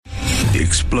the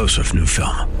explosive new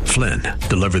film, Flynn,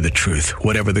 Deliver the Truth,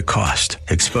 Whatever the Cost,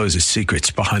 exposes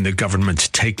secrets behind the government's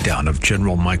takedown of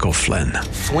General Michael Flynn.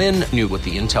 Flynn knew what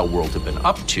the intel world had been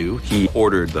up to. He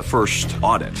ordered the first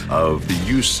audit of the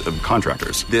use of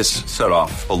contractors. This set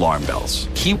off alarm bells.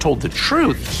 He told the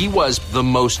truth. He was the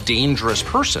most dangerous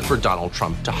person for Donald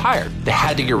Trump to hire. They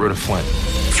had to get rid of Flynn.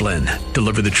 Flynn,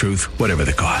 Deliver the Truth, Whatever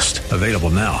the Cost. Available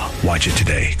now. Watch it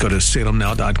today. Go to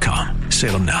salemnow.com.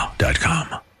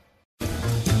 salemnow.com.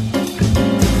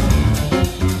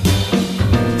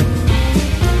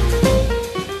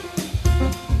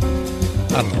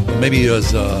 I don't know. Maybe it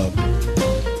was a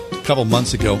couple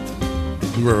months ago.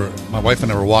 My wife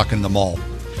and I were walking the mall,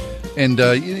 and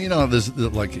there's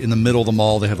like in the middle of the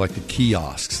mall they have like the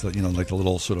kiosks, like the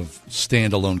little sort of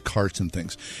standalone carts and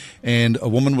things. And a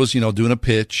woman was doing a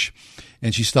pitch,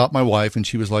 and she stopped my wife and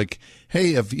she was like,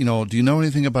 "Hey, do you know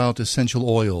anything about essential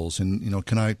oils? And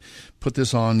can I put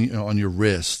this on on your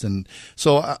wrist?" And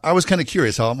so I was kind of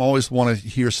curious. I always want to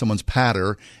hear someone's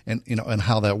patter and and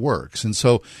how that works. And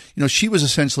so she was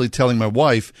essentially telling my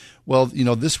wife, well,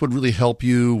 this would really help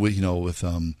you with with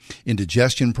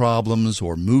indigestion problems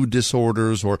or mood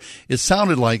disorders, or it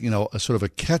sounded like a sort of a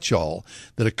catch-all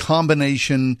that a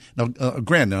combination. Now,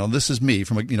 granted, now this is me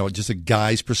from just a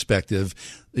guy's perspective,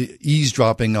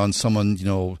 eavesdropping on someone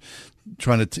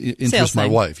trying to interest my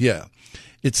wife. Yeah,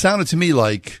 it sounded to me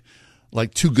like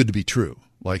too good to be true.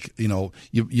 Like,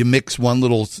 you mix one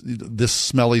little, this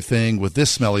smelly thing with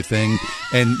this smelly thing,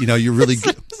 and, you really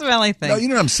smelly thing. No, you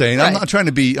know what I'm saying? Right. I'm not trying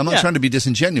to be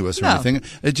disingenuous or anything.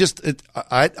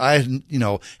 I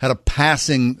had a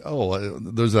passing,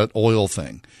 there's that oil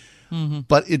thing. Mm-hmm.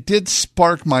 But it did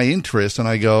spark my interest, and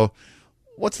I go,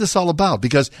 what's this all about?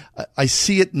 Because I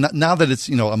see it now that it's,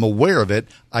 I'm aware of it.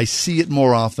 I see it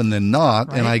more often than not.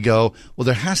 Right. And I go, well,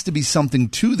 there has to be something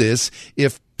to this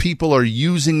if people are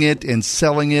using it and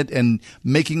selling it and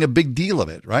making a big deal of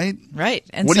it, right? Right.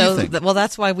 And what do you think? Well,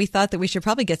 that's why we thought that we should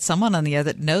probably get someone on the air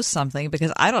that knows something,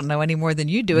 because I don't know any more than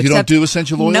you do. You don't do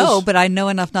essential oils? No, but I know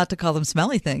enough not to call them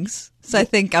smelly things. So I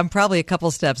think I'm probably a couple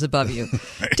steps above you.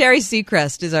 Terry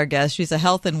Seacrest is our guest. She's a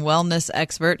health and wellness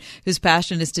expert whose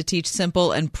passion is to teach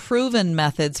simple and proven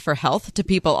methods for health to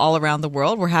people all around the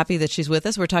world. We're happy that she's with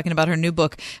us. We're talking about her new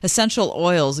book, Essential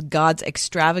Oils, God's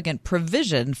Extravagant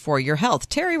Provision for Your Health.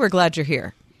 Terry, we're glad you're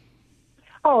here.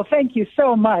 Oh, thank you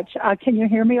so much. Can you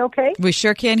hear me okay? We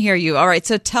sure can hear you. All right,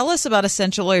 so tell us about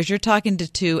essential oils. You're talking to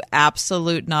two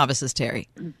absolute novices, Terry.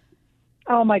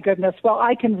 Oh, my goodness. Well,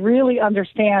 I can really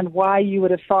understand why you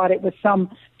would have thought it was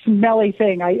some smelly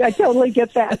thing. I totally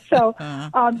get that. So,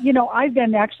 I've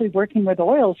been actually working with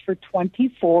oils for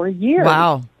 24 years.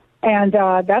 Wow. And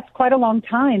that's quite a long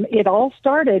time. It all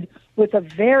started with a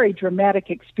very dramatic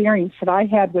experience that I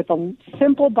had with a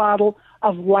simple bottle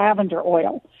of lavender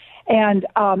oil. And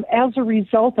as a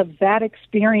result of that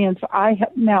experience, I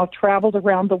have now traveled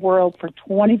around the world for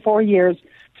 24 years,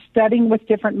 studying with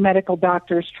different medical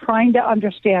doctors, trying to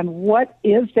understand what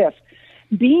is this.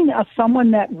 Being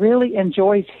someone that really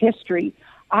enjoys history,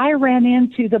 I ran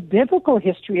into the biblical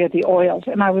history of the oils,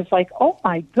 and I was like, oh,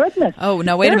 my goodness. Oh,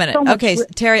 no, wait a minute. Okay,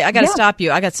 Terry, I got to stop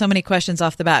you. I got so many questions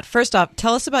off the bat. First off,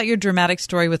 tell us about your dramatic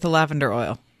story with the lavender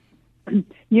oil.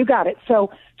 You got it.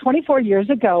 So 24 years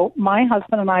ago, my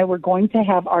husband and I were going to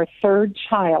have our third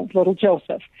child, little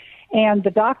Joseph. And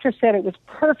the doctor said it was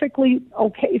perfectly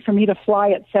okay for me to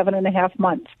fly at 7.5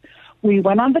 months. We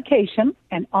went on vacation,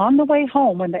 and on the way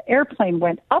home, when the airplane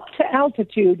went up to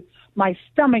altitude, my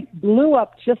stomach blew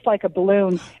up just like a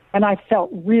balloon, and I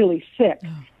felt really sick.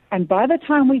 And by the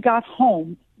time we got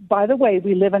home, by the way,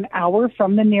 we live an hour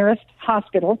from the nearest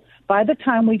hospital. By the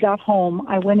time we got home,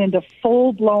 I went into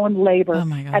full-blown labor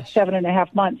at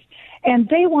 7.5 months. And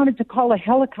they wanted to call a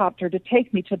helicopter to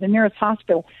take me to the nearest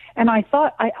hospital. And I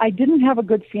thought, I didn't have a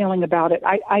good feeling about it.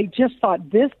 I just thought,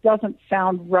 this doesn't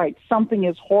sound right. Something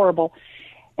is horrible.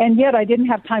 And yet I didn't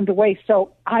have time to waste.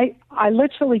 So I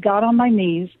literally got on my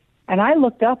knees, and I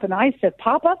looked up and I said,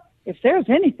 Papa, if there's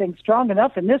anything strong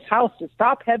enough in this house to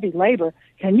stop heavy labor,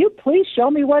 can you please show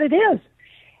me what it is?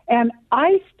 And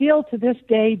I still to this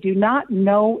day do not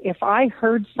know if I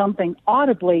heard something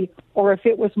audibly or if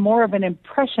it was more of an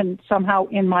impression somehow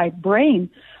in my brain,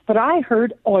 but I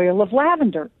heard oil of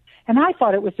lavender. And I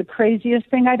thought it was the craziest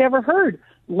thing I'd ever heard.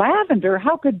 Lavender,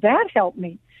 how could that help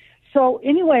me? So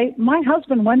anyway, my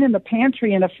husband went in the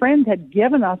pantry and a friend had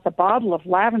given us a bottle of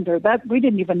lavender that we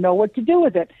didn't even know what to do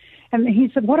with it. And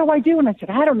he said, what do I do? And I said,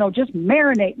 I don't know, just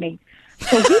marinate me.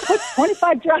 So he put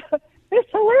 25 drops. It's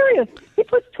hilarious. He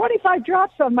puts 25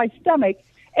 drops on my stomach,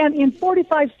 and in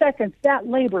 45 seconds, that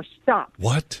labor stopped.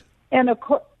 What? And of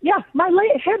course,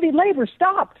 my heavy labor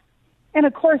stopped. And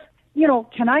of course,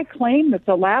 can I claim that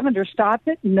the lavender stopped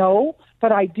it? No,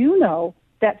 but I do know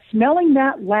that smelling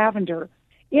that lavender,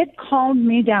 it calmed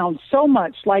me down so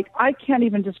much. Like, I can't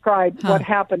even describe what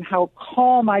happened, how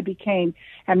calm I became,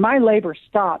 and my labor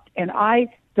stopped, and I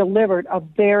delivered a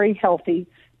very healthy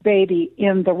baby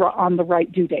on the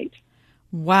right due date.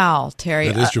 Wow, Terry.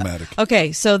 That is dramatic.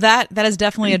 Okay, so that is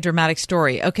definitely a dramatic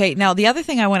story. Okay, now the other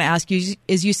thing I want to ask you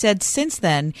is you said since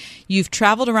then you've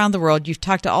traveled around the world, you've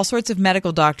talked to all sorts of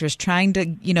medical doctors trying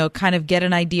to, kind of get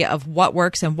an idea of what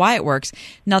works and why it works.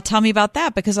 Now tell me about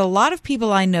that, because a lot of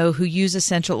people I know who use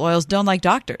essential oils don't like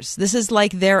doctors. This is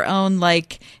like their own,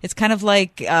 it's kind of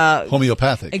like...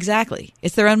 homeopathic. Exactly.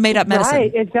 It's their own made-up medicine.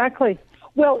 Right, exactly.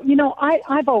 Well,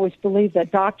 I've always believed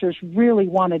that doctors really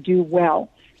want to do well.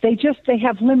 They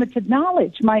have limited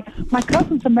knowledge. My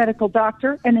cousin's a medical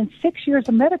doctor, and in 6 years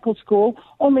of medical school,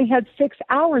 only had 6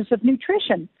 hours of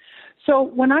nutrition. So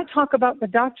when I talk about the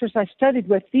doctors I studied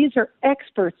with, these are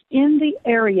experts in the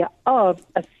area of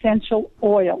essential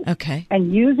oils. Okay.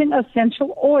 And using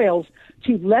essential oils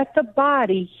to let the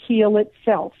body heal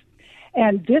itself.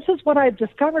 And this is what I've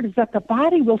discovered, is that the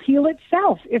body will heal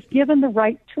itself if given the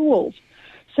right tools.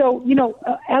 So,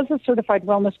 as a certified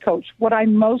wellness coach, what I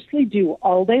mostly do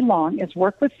all day long is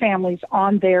work with families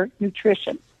on their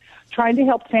nutrition, trying to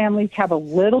help families have a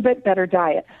little bit better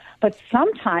diet. But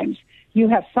sometimes you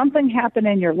have something happen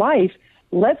in your life.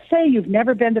 Let's say you've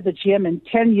never been to the gym in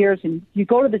 10 years, and you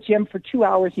go to the gym for 2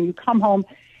 hours and you come home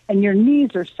and your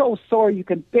knees are so sore you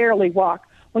can barely walk.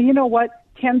 Well, you know what?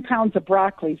 10 pounds of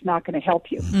broccoli is not going to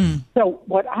help you. So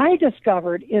what I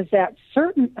discovered is that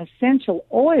certain essential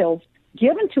oils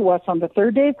given to us on the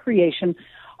third day of creation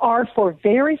are for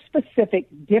very specific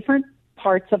different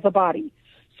parts of the body.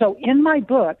 So in my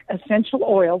book, Essential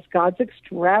Oils, God's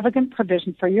Extravagant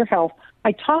Provision for Your Health,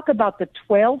 I talk about the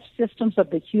 12 systems of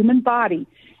the human body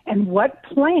and what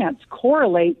plants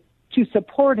correlate to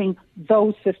supporting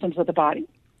those systems of the body.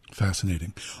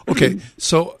 Fascinating. Okay,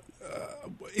 so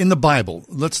in the Bible,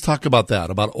 let's talk about that,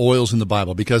 about oils in the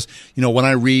Bible, because, when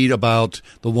I read about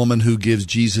the woman who gives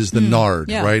Jesus the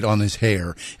nard, right, on his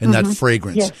hair, and that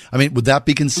fragrance, yes. I mean, would that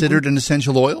be considered an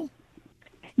essential oil?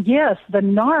 Yes, the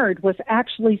nard was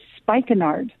actually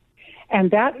spikenard,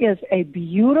 and that is a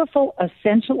beautiful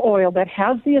essential oil that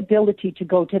has the ability to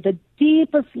go to the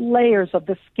deepest layers of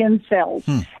the skin cells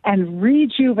and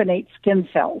rejuvenate skin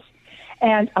cells.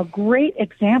 And a great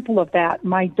example of that,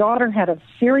 my daughter had a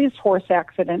serious horse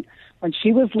accident when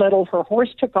she was little. Her horse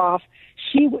took off.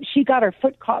 She got her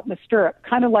foot caught in the stirrup,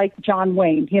 kind of like John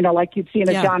Wayne, like you'd see in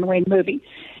a John Wayne movie.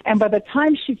 And by the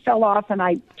time she fell off and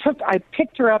I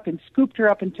picked her up and scooped her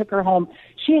up and took her home,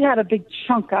 she had a big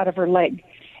chunk out of her leg.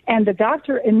 And the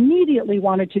doctor immediately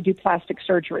wanted to do plastic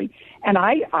surgery. And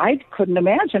I couldn't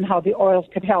imagine how the oils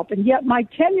could help. And yet my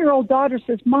 10-year-old daughter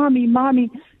says, Mommy,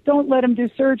 don't let him do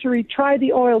surgery. Try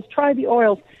the oils.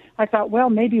 I thought, well,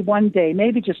 maybe one day,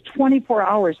 maybe just 24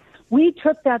 hours. We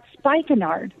took that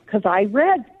spikenard, because I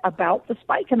read about the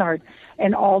spikenard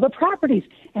and all the properties,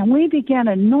 and we began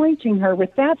anointing her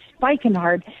with that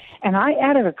spikenard. And I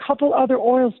added a couple other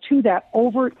oils to that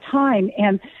over time.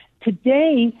 And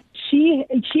today, she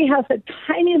has a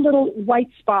tiny little white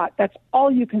spot. That's all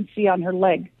you can see on her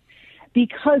leg,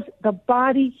 because the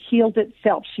body healed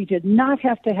itself. She did not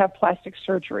have to have plastic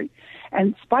surgery.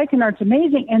 And spikenard's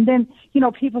amazing. And then,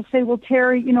 people say, well,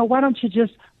 Terry, why don't you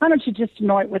just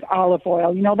anoint with olive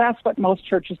oil? That's what most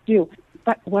churches do.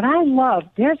 But what I love,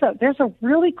 there's a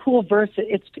really cool verse.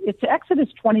 It's Exodus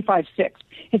 25:6.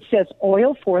 It says,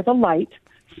 oil for the light,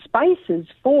 spices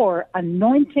for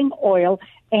anointing oil,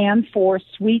 and for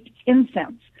sweet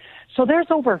incense. So there's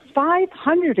over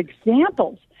 500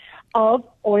 examples of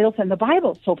oils in the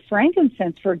Bible. So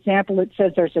frankincense, for example, it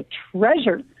says there's a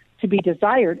treasure to be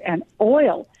desired and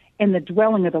oil in the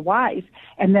dwelling of the wise.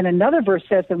 And then another verse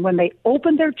says, and when they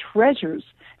opened their treasures,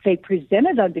 they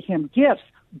presented unto him gifts,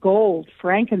 gold,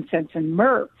 frankincense, and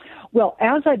myrrh. Well,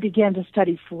 as I began to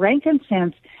study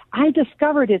frankincense, I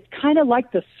discovered it's kind of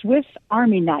like the Swiss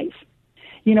Army knife.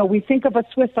 We think of a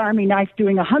Swiss Army knife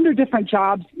doing 100 different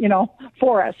jobs,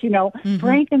 for us.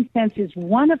 Frankincense is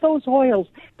one of those oils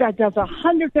that does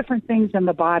 100 different things in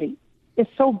the body.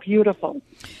 It's so beautiful.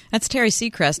 That's Terry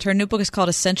Seacrest. Her new book is called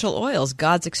Essential Oils,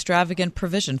 God's Extravagant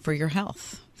Provision for Your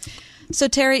Health. So,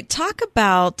 Terry, talk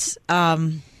about...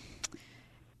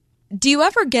 do you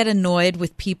ever get annoyed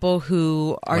with people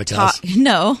who are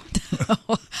No,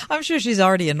 I'm sure she's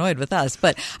already annoyed with us.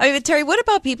 But Terry, what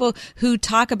about people who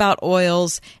talk about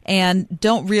oils and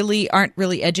aren't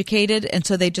really educated, and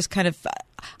so they just kind of,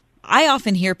 I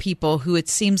often hear people who it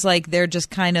seems like they're just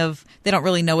kind of, they don't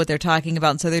really know what they're talking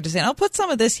about. And so they're just saying, oh, put some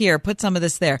of this here, put some of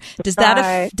this there. Does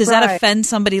that offend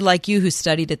somebody like you who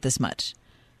studied it this much?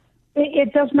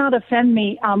 It does not offend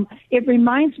me. It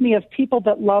reminds me of people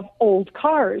that love old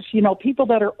cars. People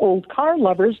that are old car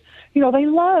lovers, they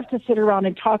love to sit around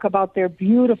and talk about their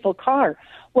beautiful car.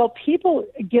 Well, people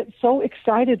get so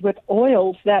excited with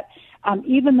oils that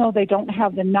even though they don't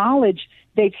have the knowledge,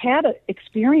 they've had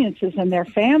experiences in their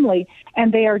family,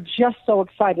 and they are just so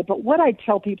excited. But what I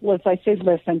tell people is I say,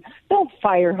 listen, don't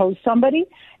fire hose somebody.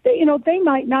 They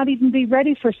might not even be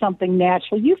ready for something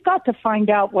natural. You've got to find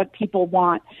out what people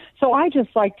want. So I just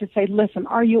like to say, listen,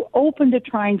 are you open to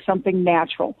trying something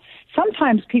natural?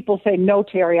 Sometimes people say, no,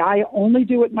 Terry, I only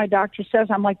do what my doctor says.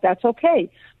 I'm like, that's okay.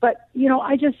 But,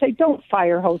 I just say, don't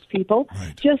fire hose people.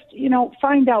 Right. Just,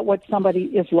 find out what somebody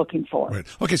is looking for. Right.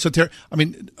 Okay, so Terry,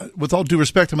 with all due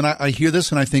respect, I hear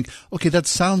this and I think, okay, that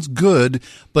sounds good,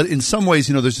 but in some ways,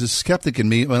 there's this skeptic in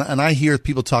me, and I hear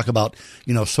people talk about,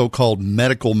 so-called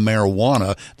medical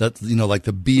marijuana, that, like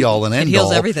the be-all and end-all. It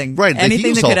heals everything. Right.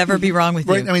 Anything that could ever be wrong with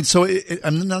you. Right. So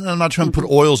I'm not trying to put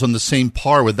oils on the same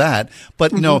par with that,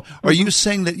 but, are you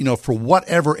saying that, for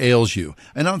whatever ails you,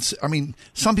 and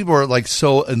some people are like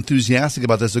so enthusiastic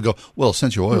about this, they go, well,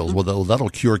 essential oils, well, that'll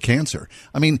cure cancer.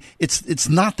 It's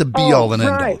not the be-all and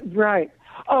end-all. Right.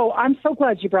 Oh, I'm so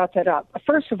glad you brought that up.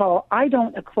 First of all, I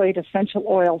don't equate essential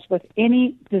oils with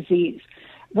any disease.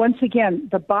 Once again,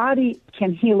 the body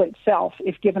can heal itself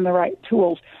if given the right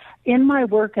tools. In my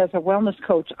work as a wellness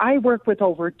coach, I work with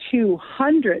over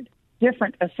 200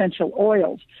 different essential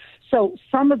oils. So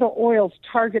some of the oils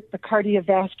target the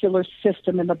cardiovascular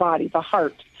system in the body, the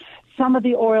heart. Some of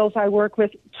the oils I work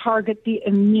with target the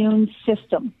immune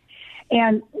system.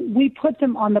 And we put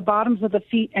them on the bottoms of the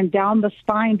feet and down the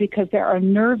spine because there are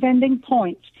nerve-ending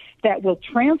points that will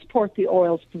transport the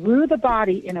oils through the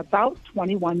body in about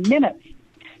 21 minutes.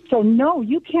 So, no,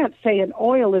 you can't say an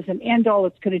oil is an end-all.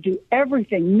 It's going to do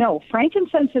everything. No,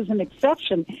 frankincense is an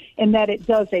exception in that it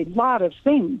does a lot of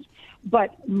things.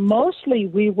 But mostly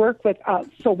we work with,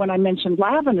 so when I mentioned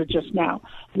lavender just now,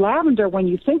 lavender, when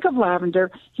you think of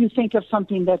lavender, you think of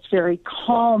something that's very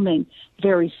calming,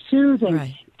 very soothing.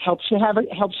 Right. Helps you have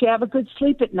a good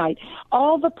sleep at night.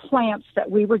 All the plants that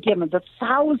we were given, the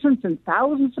thousands and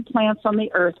thousands of plants on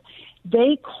the earth,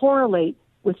 they correlate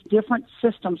with different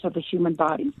systems of the human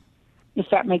body, if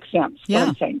that makes sense. Yeah. What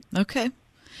I'm saying. Okay.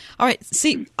 All right.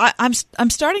 See, I'm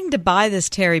starting to buy this,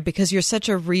 Terry, because you're such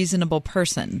a reasonable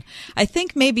person. I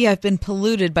think maybe I've been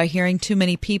polluted by hearing too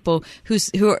many people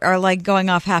who are like going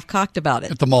off half-cocked about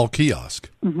it. At the mall kiosk.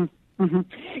 Mm-hmm. Mm-hmm.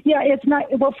 Yeah, it's not.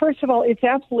 Well, first of all, it's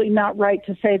absolutely not right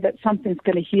to say that something's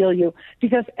going to heal you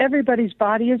because everybody's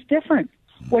body is different.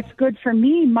 What's good for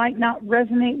me might not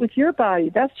resonate with your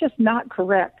body. That's just not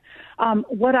correct.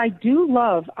 What I do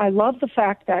love, I love the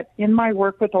fact that in my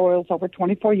work with oils over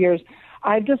 24 years,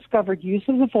 I've discovered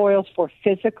uses of oils for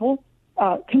physical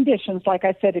conditions. Like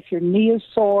I said, if your knee is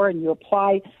sore and you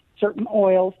apply certain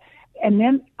oils. And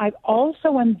then I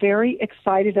also am very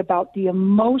excited about the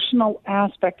emotional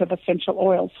aspect of essential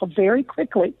oils. So very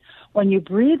quickly, when you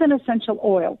breathe an essential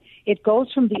oil, it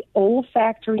goes from the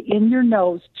olfactory in your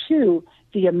nose to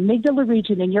the amygdala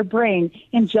region in your brain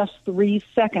in just 3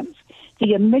 seconds.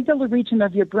 The amygdala region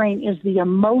of your brain is the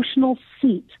emotional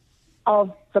seat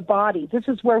of the body. This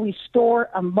is where we store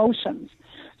emotions.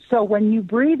 So when you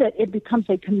breathe it, it becomes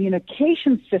a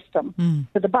communication system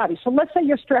to the body. So let's say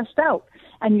you're stressed out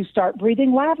and you start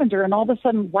breathing lavender and all of a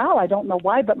sudden, wow, I don't know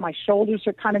why, but my shoulders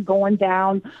are kind of going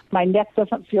down. My neck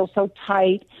doesn't feel so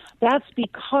tight. That's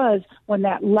because when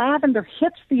that lavender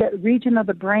hits the region of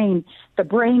the brain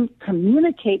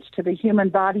communicates to the human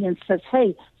body and says,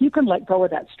 hey, you can let go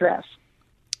of that stress.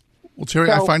 Well,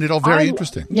 Terry, I find it all very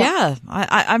interesting. Yeah,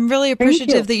 I'm really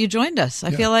appreciative that you joined us.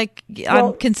 I feel like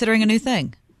I'm considering a new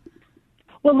thing.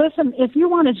 Well, listen, if you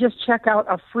want to just check out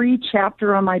a free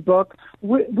chapter on my book,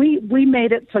 we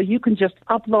made it so you can just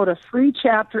upload a free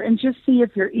chapter and just see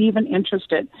if you're even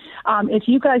interested. If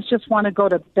you guys just want to go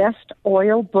to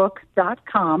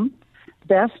bestoilbook.com,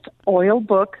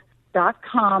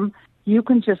 bestoilbook.com, you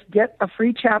can just get a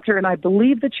free chapter, and I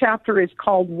believe the chapter is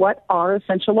called What Are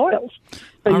Essential Oils?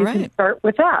 So you can start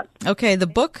with that. Okay, the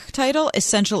book title,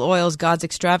 Essential Oils, God's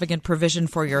Extravagant Provision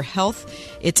for Your Health.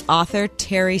 It's author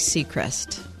Terry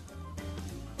Seacrest.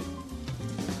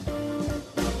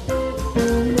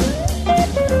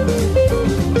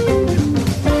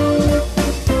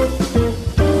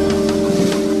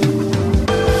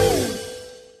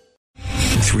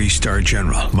 Four-star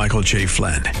General Michael J.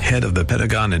 Flynn, head of the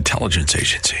Pentagon Intelligence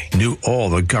Agency, knew all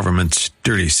the government's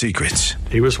dirty secrets.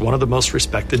 He was one of the most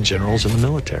respected generals in the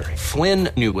military. Flynn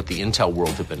knew what the intel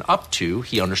world had been up to.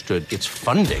 He understood its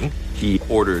funding. He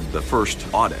ordered the first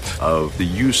audit of the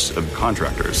use of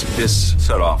contractors. This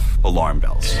set off alarm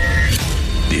bells.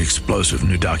 The explosive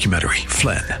new documentary,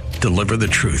 Flynn, Deliver the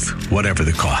Truth, Whatever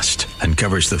the Cost,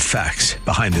 uncovers the facts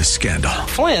behind this scandal.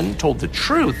 Flynn told the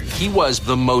truth. He was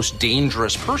the most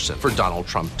dangerous person for Donald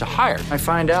Trump to hire. I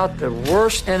find out the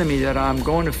worst enemy that I'm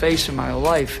going to face in my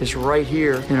life is right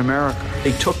here in America.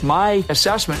 They took my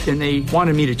assessment and they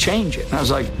wanted me to change it. And I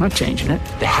was like, I'm not changing it.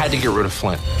 They had to get rid of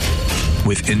Flynn.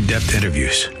 With in-depth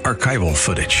interviews, archival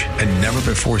footage, and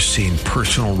never-before-seen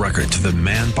personal records of the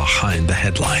man behind the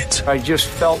headlines. I just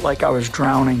felt like I was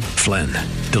drowning. Flynn,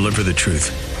 Deliver the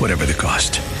Truth, Whatever the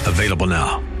Cost. Available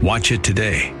now. Watch it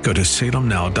today. Go to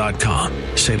salemnow.com.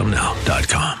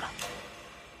 salemnow.com.